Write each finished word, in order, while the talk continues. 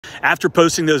After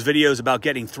posting those videos about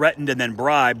getting threatened and then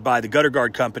bribed by the gutter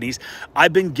guard companies,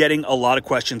 I've been getting a lot of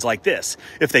questions like this.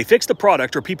 If they fix the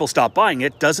product or people stop buying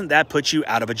it, doesn't that put you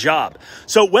out of a job?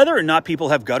 So whether or not people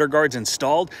have gutter guards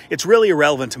installed, it's really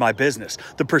irrelevant to my business.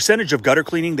 The percentage of gutter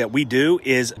cleaning that we do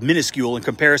is minuscule in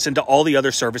comparison to all the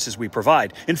other services we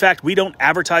provide. In fact, we don't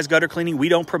advertise gutter cleaning, we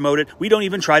don't promote it, we don't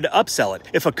even try to upsell it.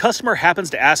 If a customer happens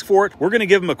to ask for it, we're going to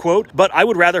give them a quote, but I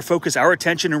would rather focus our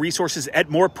attention and resources at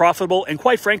more profitable and,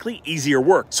 quite frankly, easier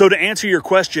work. So to answer your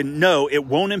question, no, it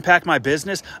won't impact my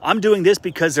business. I'm doing this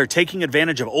because they're taking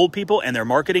advantage of old people and their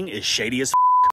marketing is shady as f***.